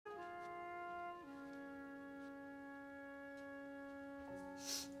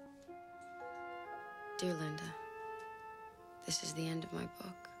Dear Linda, this is the end of my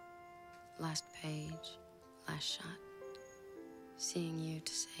book. Last page, last shot. Seeing you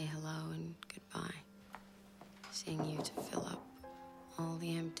to say hello and goodbye. Seeing you to fill up all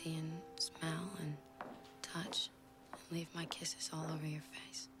the empty and smell and touch and leave my kisses all over your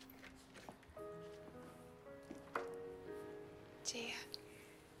face. Gia.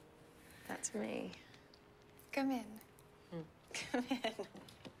 That's me. Come in. Come in.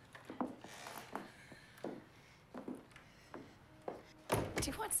 Do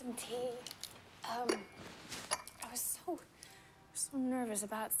you want some tea? I was so nervous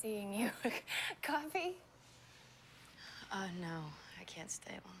about seeing you. Coffee? No, I can't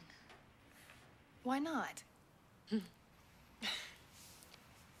stay long. Why not? I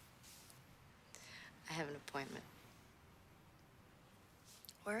have an appointment.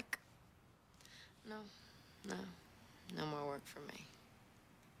 Work? No more work for me.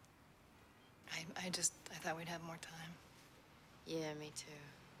 I thought we'd have more time. Yeah, me too.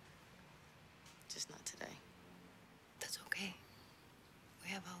 Just not today. That's okay.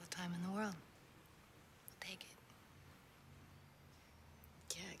 We have all the time in the world. We'll take it.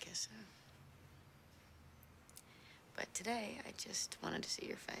 Yeah, I guess so. But today, I just wanted to see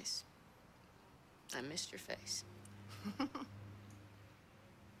your face. I missed your face.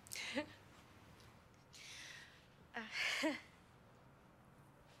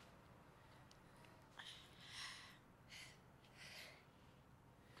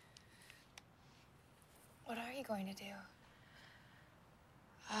 What are you going to do?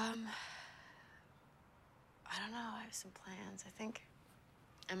 I don't know. I have some plans. I think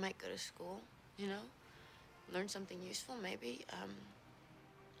I might go to school, you know? Learn something useful, maybe.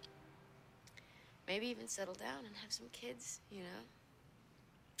 Maybe even settle down and have some kids, you know?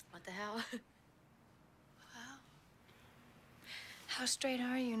 What the hell? Wow. How straight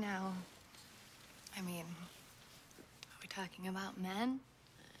are you now? I mean, are we talking about men?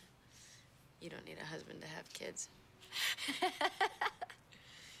 You don't need a husband to have kids.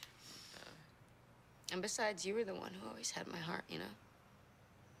 And besides, you were the one who always had my heart, you know?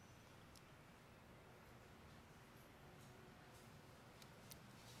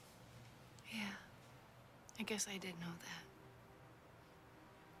 Yeah. I guess I did know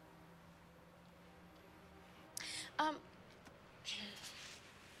that.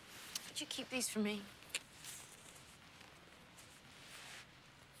 Could you keep these for me?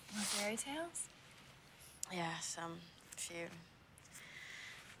 More fairy tales? Yeah, some. Few.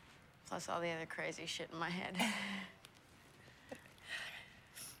 Plus all the other crazy shit in my head.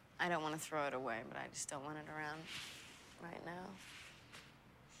 I don't want to throw it away, but I just don't want it around right now.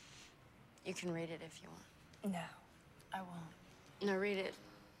 You can read it if you want. No, I won't. No, read it.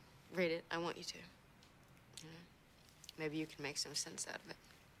 Read it. I want you to. You know? Maybe you can make some sense out of it.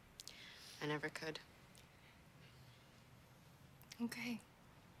 I never could. Okay.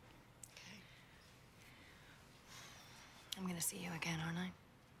 Okay. I'm gonna see you again, aren't I?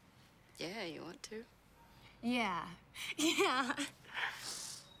 Yeah, you want to? Yeah. Yeah.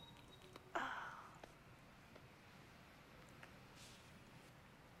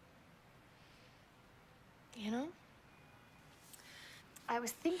 You know, I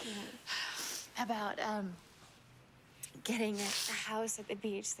was thinking about, getting a house at the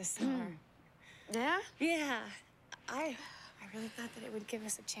beach this summer. Yeah? Yeah. I really thought that it would give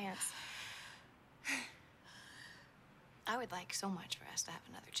us a chance. I would like so much for us to have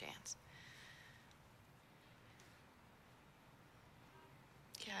another chance.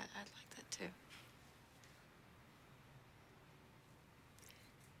 Yeah, I'd like that too.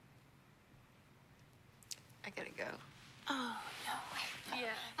 I gotta go. Oh, no.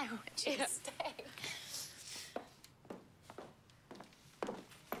 Yeah. I want you to stay.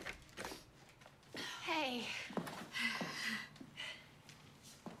 Hey.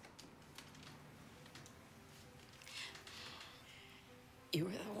 You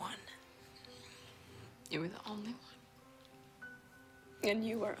were the one. You were the only one. And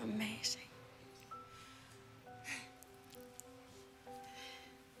you were amazing.